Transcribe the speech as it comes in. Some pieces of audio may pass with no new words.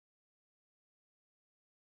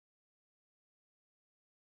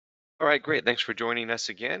All right, great. Thanks for joining us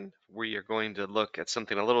again. We are going to look at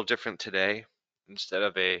something a little different today. Instead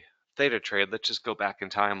of a theta trade, let's just go back in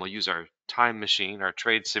time. We'll use our time machine, our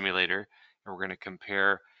trade simulator, and we're going to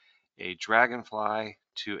compare a Dragonfly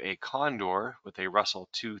to a Condor with a Russell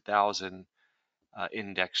 2000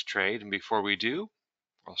 index trade. And before we do,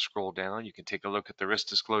 I'll scroll down. You can take a look at the risk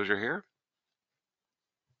disclosure here.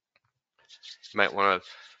 You might want to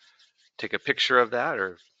take a picture of that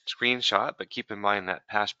or screenshot, but keep in mind that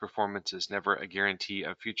past performance is never a guarantee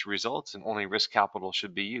of future results and only risk capital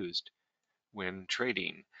should be used when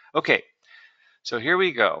trading. Okay, so here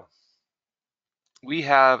we go. We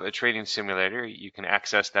have a trading simulator. You can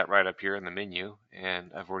access that right up here in the menu, and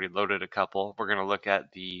I've already loaded a couple. We're going to look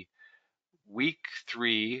at the week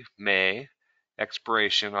 3 May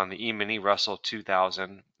expiration on the E-mini Russell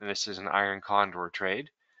 2000, and this is an iron condor trade.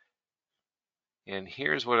 And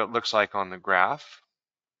here's what it looks like on the graph.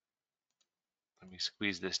 Let me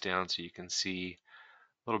squeeze this down so you can see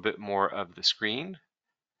a little bit more of the screen.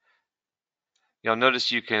 You'll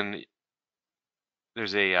notice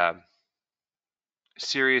there's a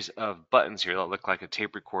series of buttons here that look like a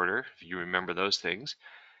tape recorder, if you remember those things.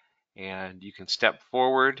 And you can step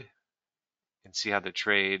forward and see how the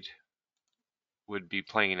trade would be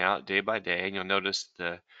playing out day by day. And you'll notice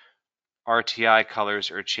the RTI colors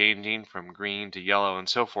are changing from green to yellow and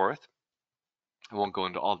so forth. I won't go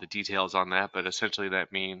into all the details on that, but essentially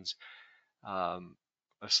that means a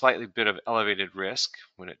slightly bit of elevated risk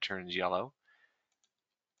when it turns yellow.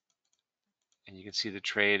 And you can see the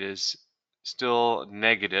trade is still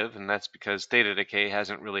negative, and that's because theta decay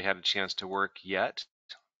hasn't really had a chance to work yet.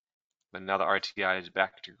 But now the RTI is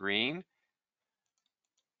back to green,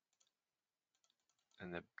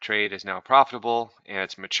 and the trade is now profitable, and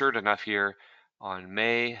it's matured enough here on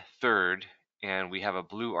May 3rd, and we have a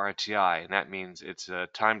blue RTI, and that means it's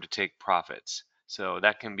time to take profits. So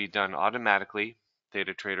that can be done automatically.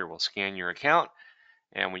 ThetaTrader will scan your account,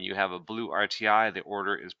 and when you have a blue RTI, the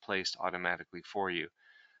order is placed automatically for you.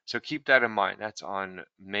 So keep that in mind. That's on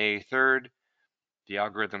May 3rd. The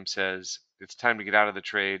algorithm says it's time to get out of the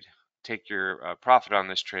trade, take your profit on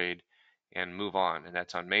this trade, and move on. And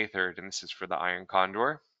that's on May 3rd, and this is for the Iron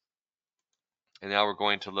Condor. And now we're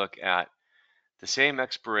going to look at the same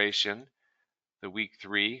expiration, the week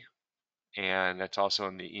 3, and that's also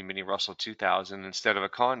in the E-mini Russell 2000. Instead of a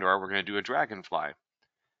Condor, we're going to do a Dragonfly.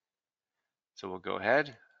 So we'll go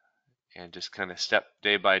ahead and just kind of step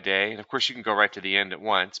day by day. And of course, you can go right to the end at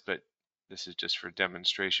once, but this is just for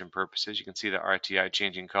demonstration purposes. You can see the RTI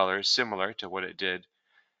changing colors, similar to what it did.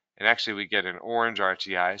 And actually, we get an orange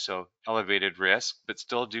RTI, so elevated risk, but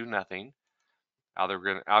still do nothing.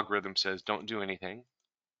 Algorithm says don't do anything.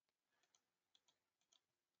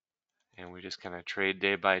 And we just kind of trade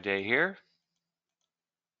day by day here.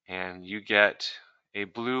 And you get a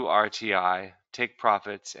blue RTI, take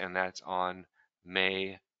profits, and that's on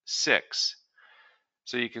May 6th.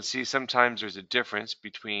 So you can see sometimes there's a difference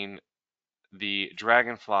between the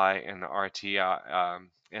Dragonfly and the RTI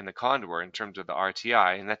and the Condor in terms of the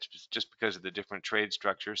RTI, and that's just because of the different trade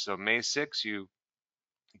structure. So May 6th, you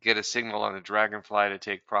get a signal on the Dragonfly to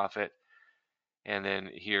take profit, and then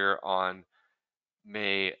here on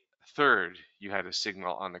May 3rd, you had a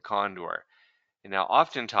signal on the Condor. And now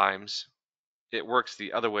oftentimes it works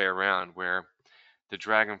the other way around, where the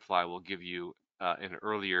Dragonfly will give you an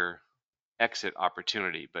earlier exit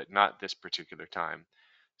opportunity, but not this particular time.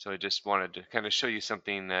 So I just wanted to kind of show you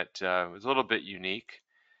something that was a little bit unique.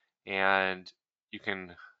 And you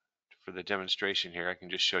can, for the demonstration here, I can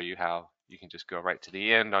just show you how you can just go right to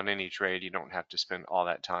the end on any trade. You don't have to spend all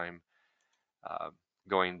that time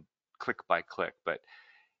going click by click. But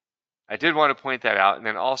I did want to point that out. And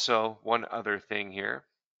then also one other thing here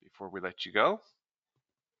before we let you go.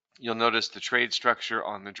 You'll notice the trade structure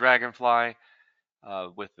on the Dragonfly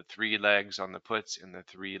with the 3 legs on the puts and the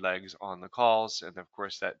 3 legs on the calls. And of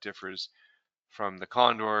course, that differs from the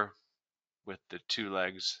Condor with the 2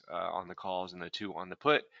 legs on the calls and the 2 on the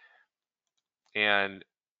put. And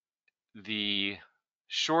the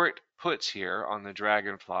short puts here on the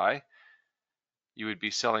Dragonfly, you would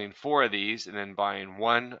be selling 4 of these and then buying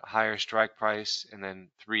 1 higher strike price and then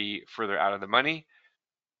 3 further out of the money.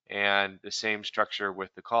 And the same structure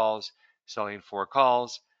with the calls, selling 4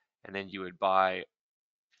 calls, and then you would buy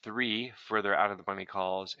 3 further out of the money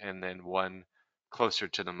calls and then 1 closer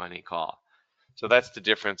to the money call. So that's the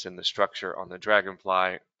difference in the structure on the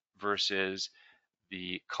Dragonfly versus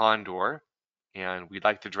the Condor. And we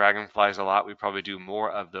like the Dragonflies a lot. We probably do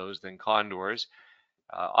more of those than Condors.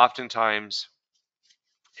 Oftentimes,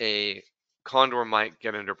 a Condor might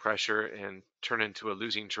get under pressure and turn into a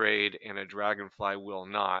losing trade, and a Dragonfly will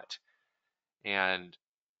not. And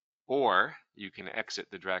or you can exit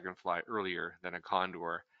the Dragonfly earlier than a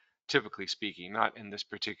Condor, typically speaking. Not in this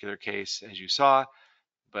particular case, as you saw,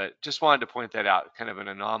 but just wanted to point that out, kind of an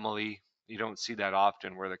anomaly. You don't see that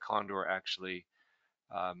often where the Condor actually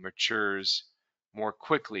matures more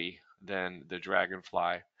quickly than the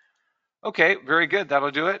Dragonfly. Okay, very good. That'll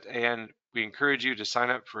do it. And we encourage you to sign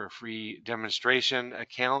up for a free demonstration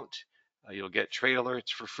account. You'll get trade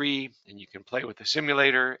alerts for free, and you can play with the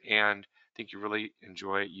simulator. And I think you really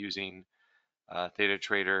enjoy using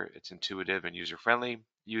ThetaTrader. It's intuitive and user-friendly.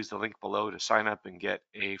 Use the link below to sign up and get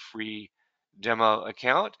a free demo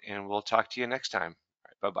account, and we'll talk to you next time.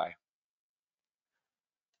 All right, bye-bye.